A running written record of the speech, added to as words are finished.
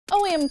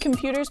OEM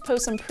Computers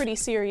pose some pretty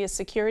serious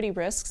security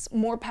risks.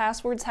 More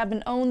passwords have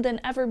been owned than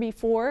ever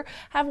before.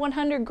 Have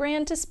 100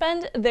 grand to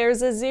spend?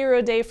 There's a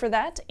 0 day for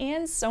that,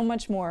 and so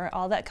much more.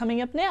 All that coming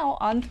up now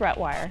on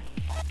ThreatWire.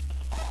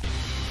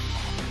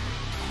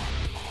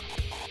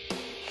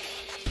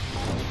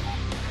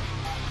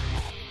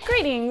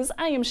 Greetings,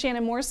 I am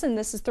Shannon Morrison.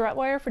 This is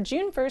ThreatWire for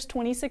June 1st,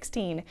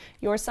 2016.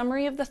 Your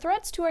summary of the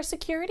threats to our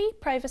security,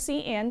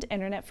 privacy, and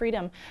internet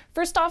freedom.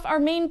 First off, our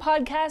main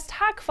podcast,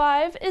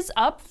 Hack5, is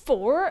up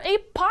for a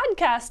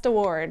podcast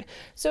award.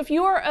 So if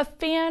you are a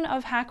fan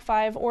of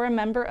Hack5 or a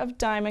member of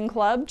Diamond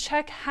Club,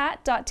 check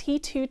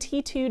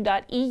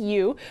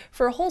hat.t2t2.eu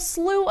for a whole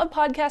slew of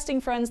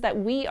podcasting friends that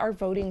we are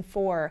voting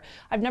for.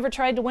 I've never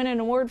tried to win an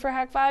award for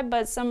Hack5,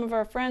 but some of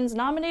our friends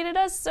nominated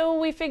us, so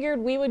we figured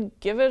we would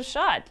give it a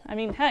shot. I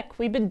mean, heck,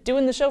 we've been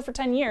doing the show for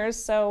 10 years,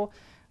 so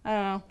I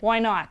don't know, why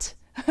not?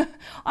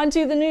 On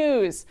to the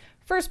news.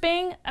 First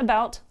being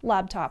about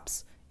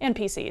laptops and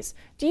PCs.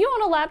 Do you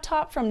own a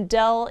laptop from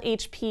Dell,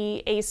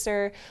 HP,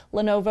 Acer,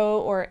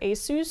 Lenovo, or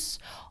Asus?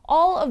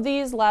 All of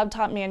these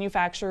laptop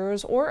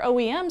manufacturers, or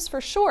OEMs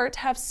for short,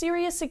 have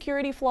serious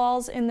security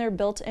flaws in their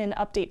built-in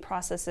update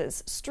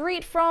processes,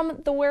 straight from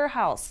the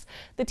warehouse.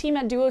 The team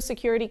at Duo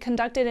Security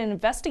conducted an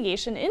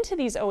investigation into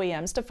these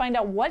OEMs to find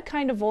out what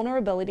kind of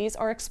vulnerabilities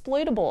are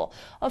exploitable.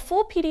 A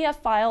full PDF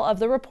file of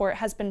the report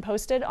has been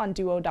posted on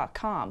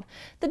duo.com.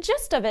 The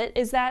gist of it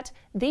is that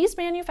these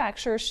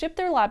manufacturers ship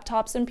their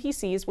laptops and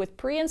PCs with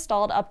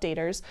pre-installed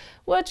updaters,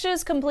 which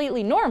is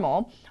completely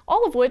normal,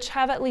 all of which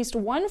have at least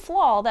one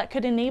flaw that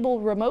could enable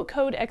remote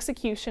code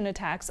execution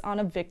attacks on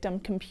a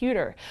victim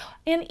computer.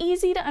 An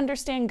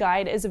easy-to-understand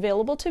guide is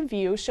available to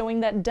view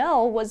showing that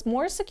Dell was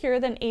more secure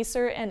than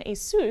Acer and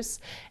Asus,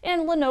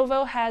 and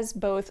Lenovo has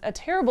both a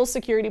terrible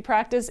security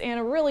practice and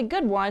a really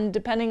good one,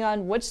 depending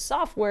on which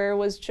software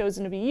was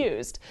chosen to be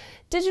used.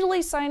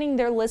 Digitally signing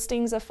their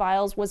listings of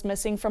files was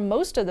missing from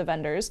most of the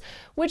vendors,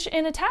 which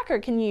an attacker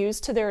can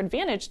use to their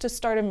advantage to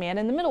start a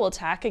man-in-the-middle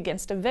attack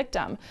against a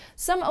victim.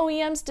 Some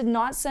OEMs did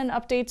not send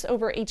updates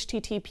over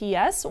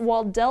HTTPS,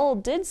 while Dell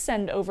did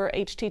send over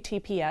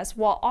HTTPS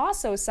while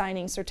also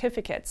signing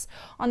certificates.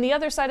 On the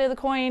other side of the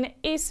coin,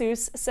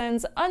 Asus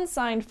sends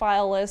unsigned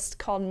file list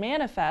called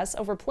manifest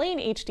over plain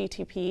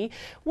HTTP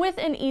with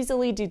an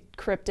easily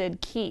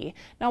decrypted key.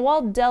 Now,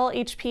 while Dell,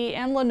 HP,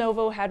 and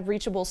Lenovo had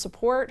reachable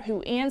support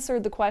who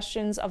answered the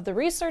questions of the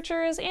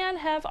researchers and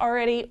have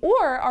already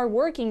or are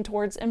working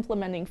towards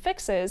implementing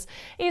fixes,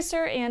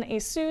 Acer and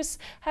Asus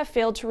have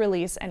failed to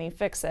release any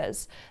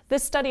fixes.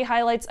 This study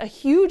highlights a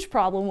huge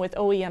problem with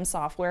OEM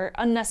software.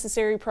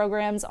 Unnecessary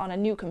programs on a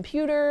new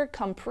computer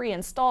come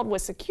pre-installed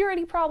with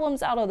security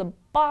problems out of the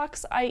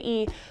box,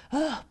 i.e.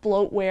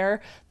 bloatware.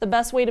 The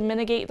best way to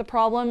mitigate the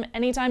problem,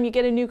 anytime you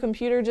get a new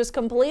computer, just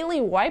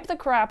completely wipe the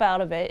crap out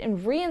of it and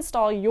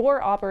reinstall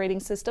your operating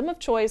system of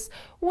choice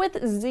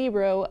with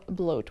zero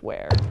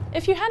bloatware.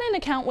 If you had an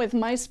account with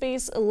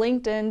MySpace,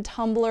 LinkedIn,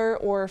 Tumblr,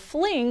 or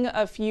Fling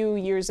a few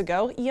years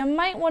ago, you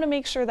might want to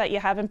make sure that you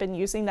haven't been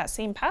using that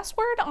same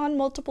password on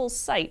multiple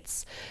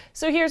sites.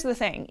 So here's the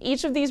thing.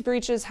 Each of these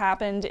breaches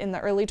happened in the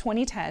early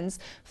 2010s.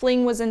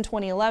 Fling was in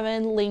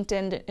 2011,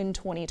 LinkedIn in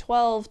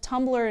 2012,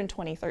 Tumblr in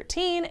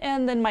 2013,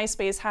 and then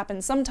MySpace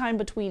happened sometime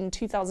between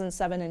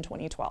 2007 and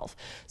 2012.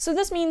 So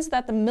this means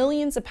that the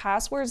millions of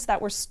passwords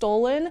that were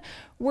stolen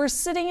were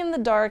sitting in the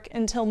dark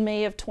until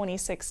May of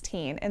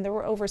 2016, and there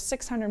were over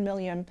 600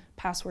 million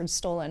passwords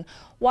stolen,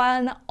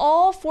 when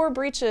all 4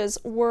 breaches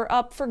were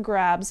up for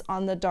grabs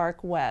on the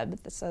dark web.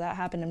 So that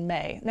happened in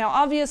May. Now,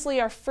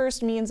 obviously, our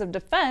first means of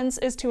defense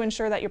is to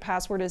ensure that your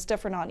password is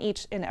different on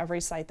each and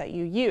every site that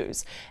you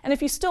use. And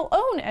if you still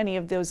own any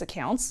of those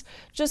accounts,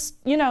 just,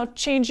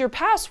 change your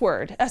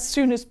password as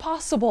soon as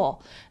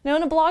possible. Now,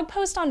 in a blog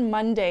post on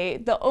Monday,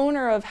 the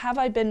owner of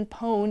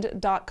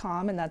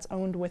haveibeenpwned.com, and that's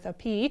owned with a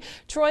P,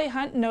 Troy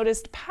Hunt,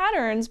 noticed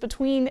patterns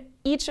between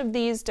each of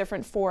these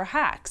different 4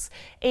 hacks: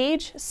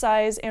 age,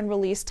 size, and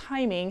release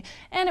timing,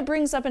 and it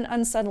brings up an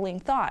unsettling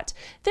thought.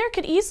 There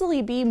could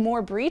easily be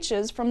more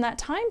breaches from that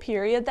time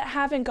period that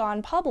haven't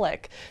gone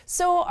public.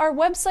 So are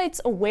websites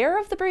aware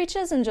of the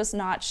breaches and just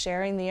not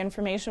sharing the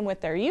information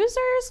with their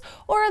users,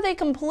 or are they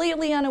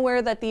completely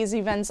unaware that these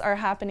events are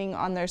happening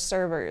on their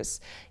servers?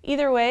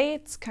 Either way,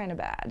 it's kind of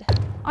bad.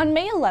 On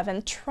May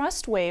 11th,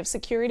 TrustWave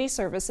Security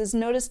Services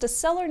noticed a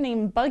seller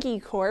named Buggy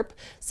Corp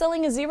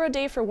selling a 0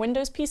 day for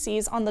Windows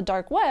PCs on the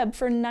dark web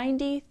for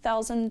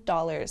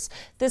 $90,000.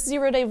 This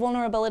 0 day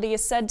vulnerability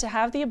is said to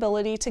have the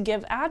ability to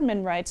give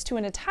admin rights to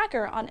an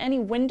attacker on any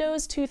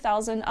Windows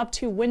 2000 up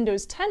to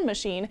Windows 10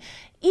 machine,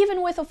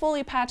 even with a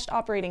fully patched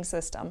operating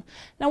system.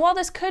 Now, while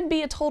this could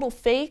be a total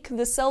fake,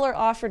 the seller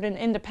offered an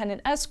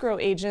independent escrow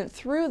agent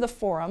through the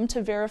forum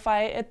to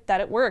verify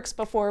that it works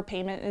before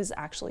payment is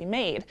actually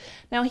made.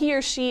 Now, he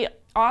or she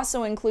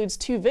also includes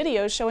 2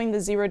 videos showing the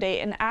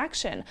zero-day in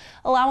action,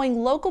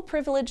 allowing local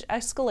privilege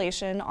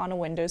escalation on a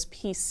Windows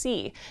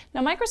PC.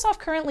 Now, Microsoft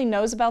currently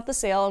knows about the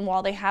sale, and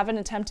while they haven't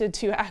attempted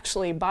to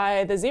actually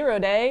buy the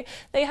zero-day,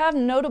 they have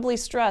notably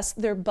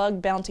stressed their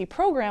bug bounty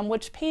program,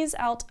 which pays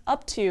out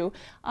up to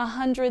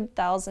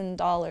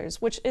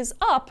 $100,000, which is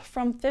up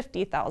from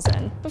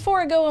 $50,000.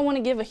 Before I go, I want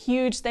to give a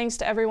huge thanks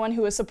to everyone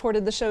who has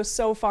supported the show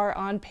so far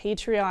on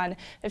Patreon.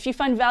 If you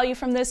find value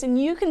from this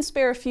and you can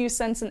spare a few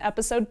cents an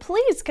episode,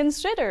 please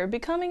consider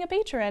becoming a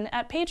patron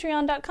at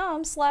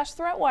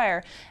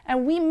patreon.com/threatwire.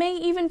 And we may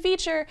even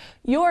feature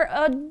your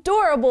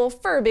adorable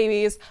fur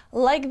babies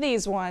like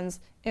these ones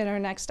in our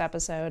next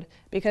episode,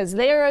 because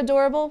they are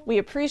adorable. We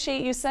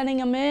appreciate you sending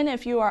them in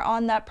if you are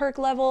on that perk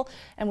level,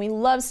 and we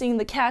love seeing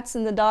the cats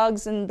and the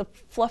dogs and the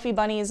fluffy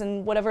bunnies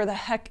and whatever the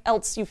heck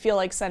else you feel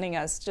like sending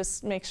us.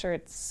 Just make sure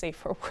it's safe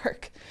for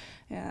work.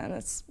 Yeah,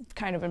 that's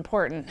kind of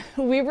important.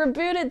 We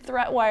rebooted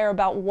ThreatWire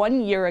about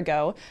 1 year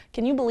ago.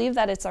 Can you believe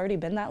that it's already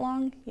been that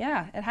long?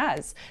 Yeah, it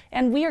has.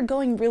 And we are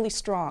going really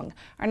strong.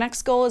 Our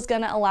next goal is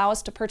going to allow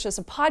us to purchase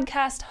a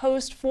podcast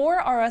host for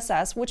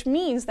RSS, which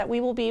means that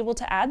we will be able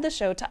to add the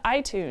show to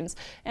iTunes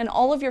and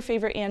all of your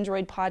favorite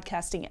Android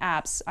podcasting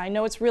apps. I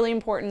know it's really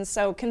important,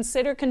 so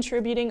consider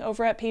contributing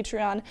over at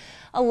Patreon.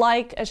 A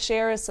like, a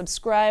share, a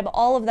subscribe,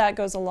 all of that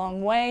goes a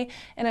long way,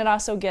 and it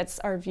also gets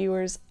our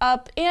viewers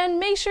up. And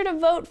make sure to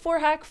vote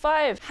for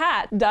Hack5,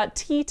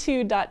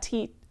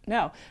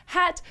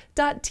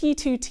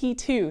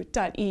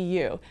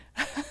 hat.t2t2.eu.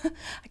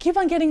 I keep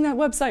on getting that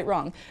website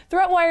wrong.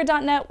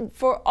 Threatwire.net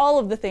for all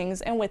of the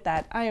things. And with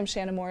that, I am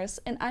Shanna Morris,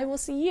 and I will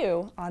see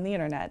you on the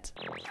internet.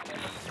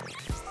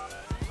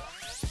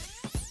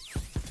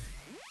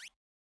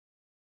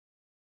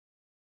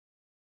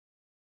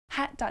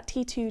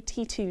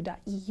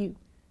 hat.t2t2.eu.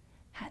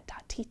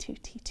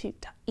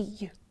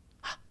 hat.t2t2.eu.